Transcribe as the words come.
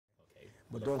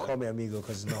But don't call me amigo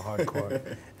because it's not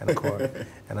hardcore and a core,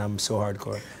 and I'm so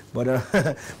hardcore. But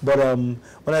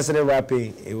when I started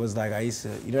rapping, it was like I used to,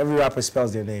 every rapper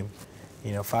spells their name,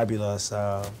 Fabulous,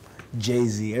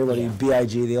 Jay-Z, everybody,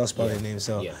 B.I.G. They all spell their name.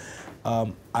 So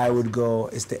I would go,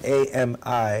 it's the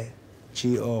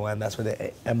A-M-I-G-O, and that's where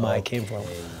the M-I came from.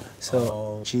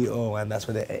 So G-O, and that's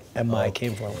where the M-I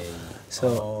came from.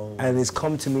 So and it's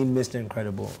come to mean Mr.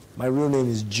 Incredible. My real name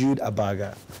is Jude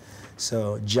Abaga.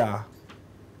 So Ja.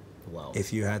 Wow.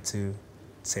 If you had to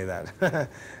say that.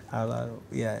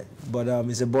 Yeah, but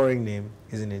it's a boring name,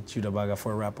 isn't it? Jude Abaga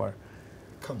for a rapper.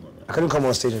 Come on, man. I couldn't come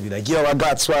on stage and be like, yo, I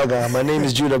got swagger. My name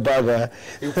is Jude Abaga.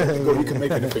 You can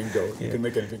make anything go. You can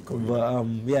make anything go. But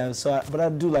yeah, so but I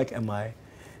do like MI,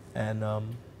 and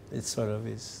it sort of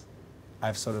is.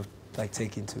 I've sort of like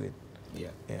taken to it.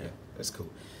 Yeah, that's cool.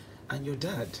 And your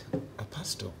dad, a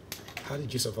pastor. How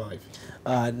did you survive?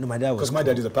 No, my dad was. Because my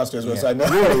dad is a pastor as well, so I know.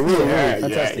 Really,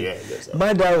 Fantastic. Yeah.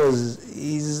 My dad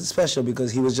he's special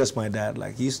because he was just my dad.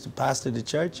 Like, he used to pastor the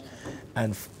church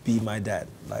and be my dad.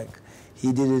 Like,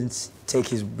 he didn't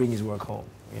bring his work home.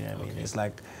 You know what I mean? It's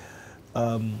like,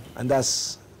 and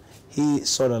he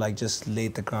sort of like just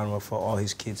laid the groundwork for all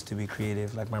his kids to be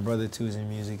creative. Like, my brother too is in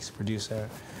music, he's a producer.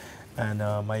 And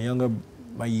my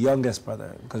youngest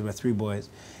brother, because we're 3 boys,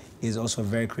 he's also a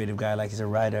very creative guy. Like, he's a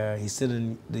writer. He's still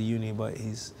in the uni, but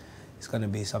he's gonna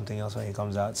be something else when he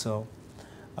comes out. So,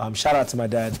 shout out to my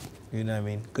dad. You know what I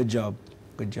mean? Good job,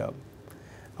 good job.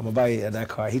 I'm gonna buy that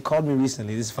car. He called me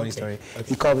recently. This is a funny story.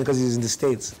 He called me because he was in the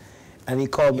States, and he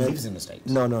called me. He lives in the States?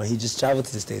 No, he just traveled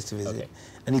to the States to visit.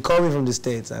 And he called me from the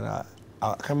States, and I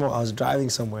was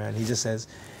driving somewhere, and he just says,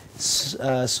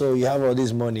 "So you have all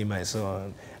this money, my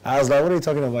son." I was like, "What are you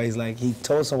talking about?" He's like, he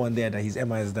told someone there that he's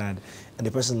Emma's dad, and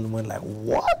the person went like,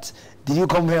 "What? Did you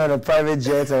come here on a private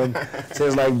jet and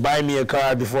says like, buy me a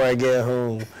car before I get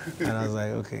home?" And I was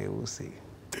like, "Okay, we'll see."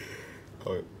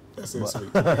 Oh, that's so sweet.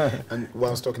 And while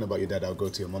I was talking about your dad, I'll go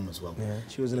to your mom as well. Yeah,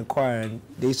 she was in a choir, and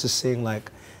they used to sing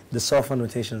like the soft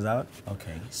notations out.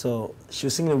 Okay. So she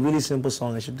was singing a really simple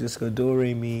song, and she'd just go do,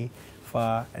 re, mi,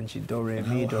 fa, and she'd do, re,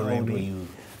 mi, do, re, mi.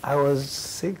 I was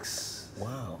 6.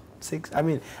 Wow. 6. I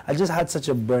mean, I just had such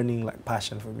a burning like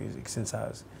passion for music since I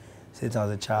was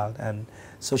a child, and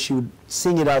so she would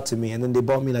sing it out to me, and then they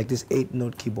bought me like this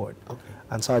 8-note keyboard. Okay.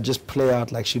 And so I'd just play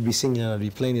out, like she'd be singing and I'd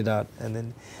be playing it out, and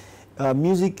then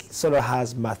music sort of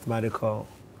has mathematical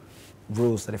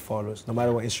rules that it follows, no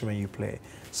matter what instrument you play.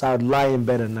 So I'd lie in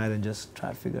bed at night and just try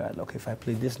to figure out, okay, if I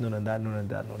play this note and that note and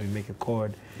that note, it make a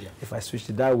chord. Yeah. If I switched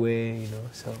it that way,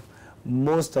 so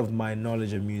most of my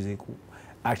knowledge of music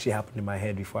actually happened in my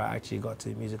head before I actually got to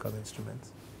musical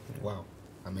instruments. Wow,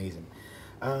 amazing.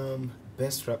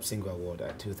 Best Rap Single Award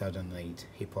at 2008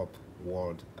 Hiphop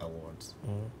World Awards.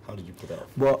 How did you put that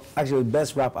off? Well, actually,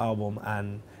 Best Rap Album,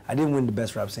 and I didn't win the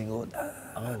Best Rap Single.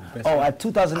 Best at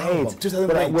 2008.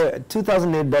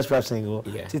 2008 Best Rap Single,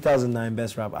 2009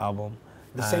 Best Rap Album.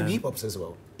 The same hip-hops as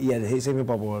well? Yeah, the same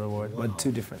Hiphop World Award, but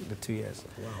the 2 years.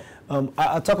 Wow.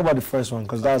 I'll talk about the first one,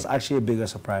 because that was actually a bigger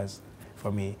surprise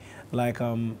for me. Like,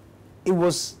 it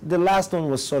was, the last one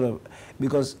was sort of,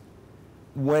 because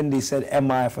when they said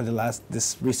MI for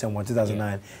this recent one,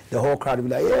 2009, the whole crowd would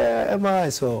be like, yeah, MI.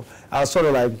 So I was sort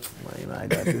of like, well, I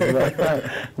got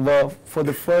this. But for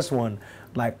the first one,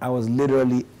 like, I was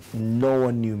literally, no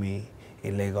one knew me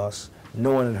in Lagos.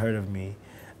 No one had heard of me.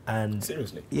 And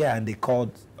seriously? Yeah, and they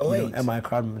called MI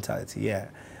crowd mentality, yeah.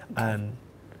 And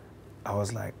I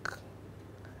was like,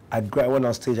 when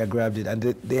on stage, I grabbed it, and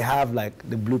they have like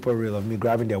the blooper reel of me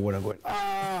grabbing their award and going,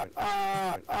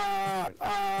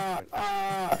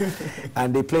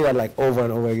 and they play that like over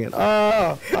and over again,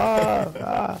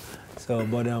 So,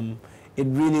 but it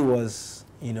really was,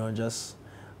 just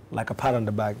like a pat on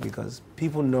the back, because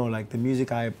people know like the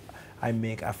music I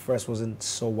make at first wasn't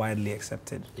so widely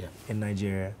accepted in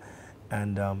Nigeria,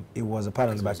 and it was a pat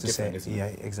on the back to say, yeah,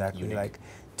 exactly, unique. Like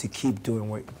to keep doing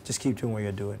what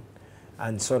you're doing,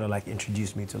 and sort of like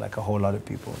introduce me to like a whole lot of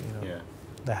people,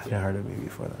 that hadn't heard of me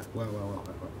before that. Wow,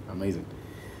 amazing.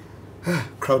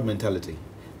 Crowd mentality,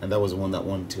 and that was the one that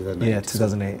won 2008. Yeah,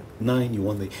 2008. So 9, you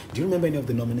won the. Do you remember any of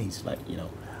the nominees? Like,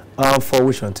 for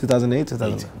which one? 2008,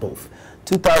 2008. Both.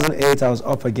 2008, I was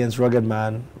up against Rugged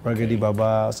Man, Ruggedy Baba.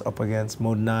 I was up against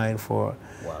Mode 9 for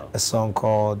a song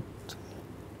called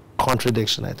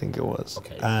Contradiction, I think it was.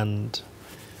 Okay. And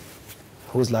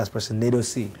who's the last person? Nado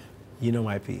C,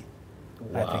 My P.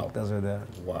 Wow. I think those were the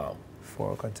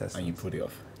 4 contestants. And you put it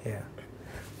off. Yeah.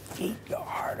 Eat your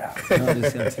heart out. No, I'm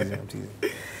teasing.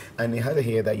 And you had to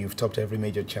hear that you've topped every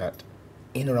major chart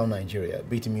in around Nigeria,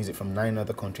 beating music from 9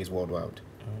 other countries worldwide.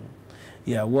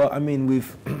 Yeah, well, I mean,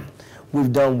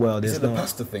 we've done well. Is it the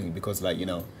pastor thing? Because, like, you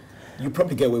know, you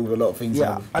probably get away with a lot of things.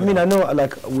 Yeah, I mean, I know,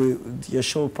 like, your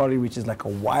show probably reaches, like, a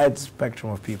wide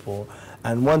spectrum of people.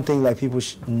 And one thing, like, people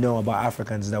should know about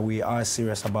Africans is that we are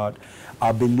serious about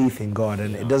our belief in God.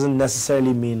 And it doesn't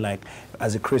necessarily mean, like,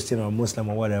 as a Christian or a Muslim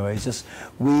or whatever. It's just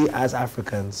we as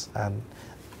Africans, and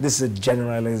this is a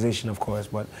generalization, of course,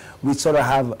 but we sort of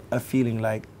have a feeling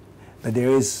like that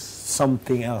there is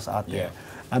something else out there.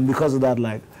 And because of that,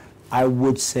 like, I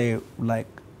would say, like,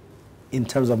 in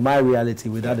terms of my reality,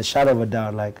 without a shadow of a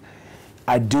doubt, like,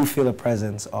 I do feel a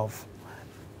presence of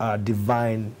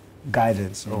divine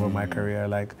guidance over my career.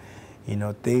 Like, you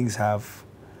know, things that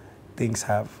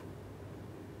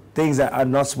are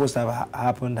not supposed to have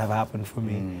happened for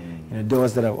me. You know,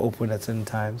 doors that have opened at certain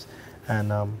times.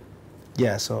 And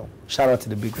yeah, so shout out to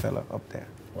the big fella up there.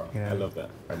 Wow, you know? I love that.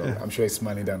 I love that. I'm sure he's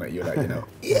smiling down at you, like, you know,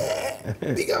 yeah,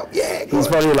 big up, yeah. He's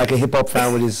probably like a hip hop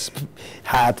fan with his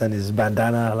hat and his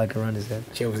bandana like around his head.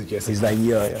 Chelsea jersey. He's like,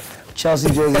 yeah.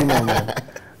 Chelsea jersey, no man.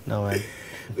 No man.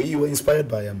 You were inspired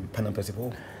by Pan and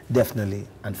Percival? Definitely.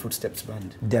 And Footsteps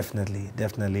Band?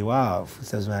 Definitely. Wow,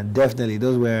 Footsteps Band. Definitely.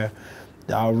 Those were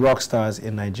our rock stars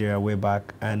in Nigeria way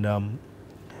back. And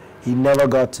he never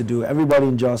got to do, everybody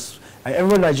in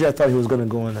Nigeria thought he was going to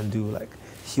go on and do like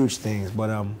huge things,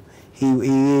 but he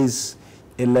is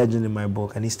a legend in my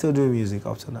book, and he's still doing music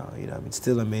up to now. You know, I mean,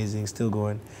 still amazing, still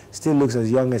going, still looks as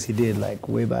young as he did like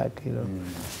way back. You know,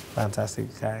 fantastic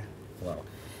guy. Wow.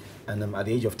 And at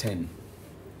the age of 10,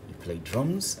 you played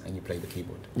drums and you played the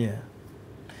keyboard. Yeah.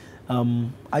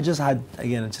 I just had,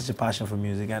 again, such a passion for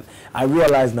music, and I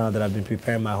realize now that I've been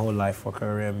preparing my whole life for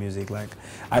career music. Like,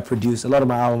 I produced a lot of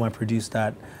my album. I produced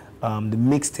that. The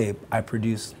mixtape, I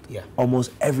produced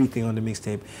almost everything on the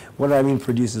mixtape. What I mean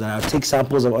produce is I'll take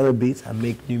samples of other beats and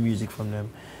make new music from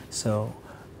them. So,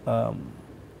 and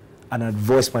I'd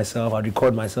voice myself, I'd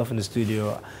record myself in the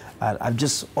studio. I've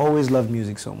just always loved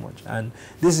music so much. And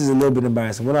this is a little bit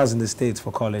embarrassing. When I was in the States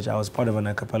for college, I was part of an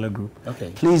a cappella group.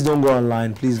 Okay. Please don't go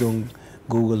online, please don't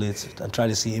Google it and try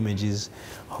to see images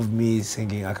of me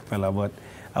singing a cappella, but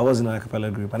I was in an a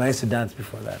cappella group, and I used to dance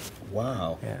before that.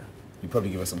 Wow. Yeah. You probably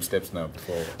give us some steps now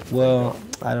before. Well,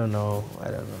 I don't know.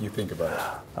 You think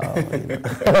about it. You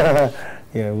know.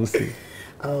 Yeah, we'll see.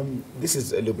 This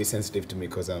is a little bit sensitive to me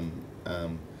because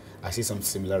I see some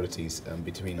similarities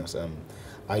between us.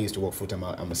 I used to work full time.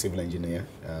 I'm a civil engineer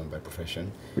by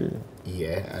profession. Really?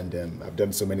 Yeah, and I've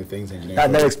done so many things.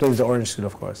 That explains the orange suit,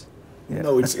 of course. Yeah.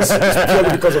 No, it's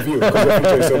purely because of you, because your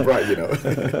future is so bright, you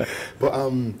know. But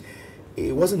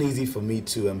it wasn't easy for me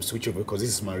to switch over, because this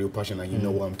is my real passion, and you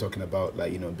know what I'm talking about.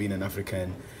 Like, you know, being an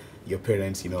African, your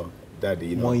parents, you know, that,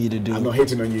 you know, want you to do. I'm not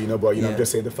hating on you, you know, but you know, I'm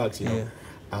just saying the facts, you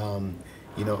know.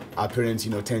 You know, our parents,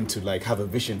 you know, tend to like have a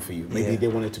vision for you. Maybe they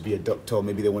wanted to be a doctor,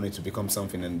 maybe they wanted to become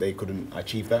something and they couldn't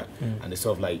achieve that, and they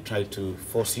sort of like tried to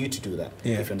force you to do that.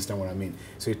 If you understand what I mean.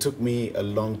 So it took me a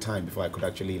long time before I could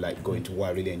actually like go into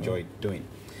what I really enjoyed doing.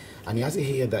 And you have to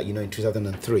hear that, you know, in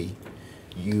 2003.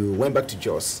 You went back to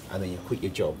Jos, and then you quit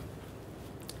your job,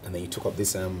 and then you took up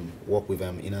this work with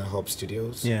Inner Hub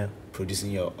Studios,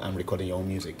 producing your recording your own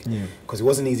music. Because it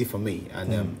wasn't easy for me,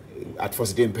 and at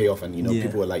first it didn't pay off, and you know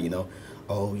people were like, you know,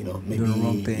 oh, you know,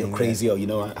 maybe you're crazy, or you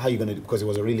know, how you gonna do? Because it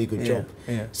was a really good job.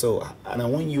 So, and I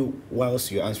want you,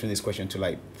 whilst you're answering this question, to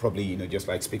like probably, you know, just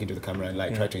like speaking to the camera and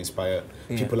like try to inspire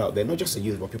people out there, not just the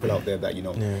youth, but people out there that, you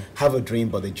know, have a dream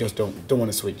but they just don't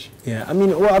want to switch. Yeah, I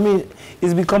mean,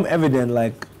 it's become evident,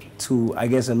 like, to I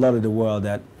guess a lot of the world,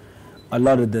 that a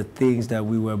lot of the things that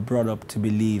we were brought up to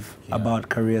believe about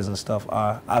careers and stuff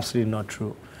are absolutely not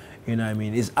true. You know what I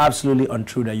mean? It's absolutely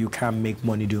untrue that you can't make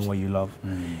money doing what you love.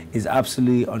 It's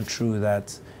absolutely untrue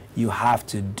that you have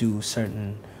to do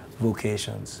certain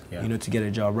vocations, you know, to get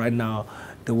a job. Right now,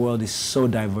 the world is so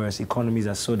diverse, economies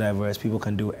are so diverse, people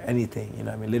can do anything, you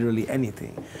know what I mean? Literally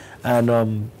anything.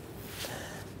 And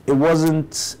it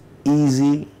wasn't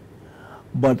easy,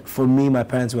 but for me, my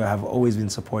parents have always been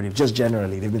supportive, just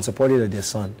generally. They've been supportive of their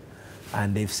son.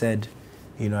 And they've said,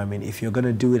 you know what I mean, if you're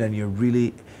gonna do it and you're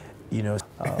really, you know,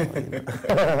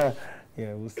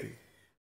 yeah, we'll see.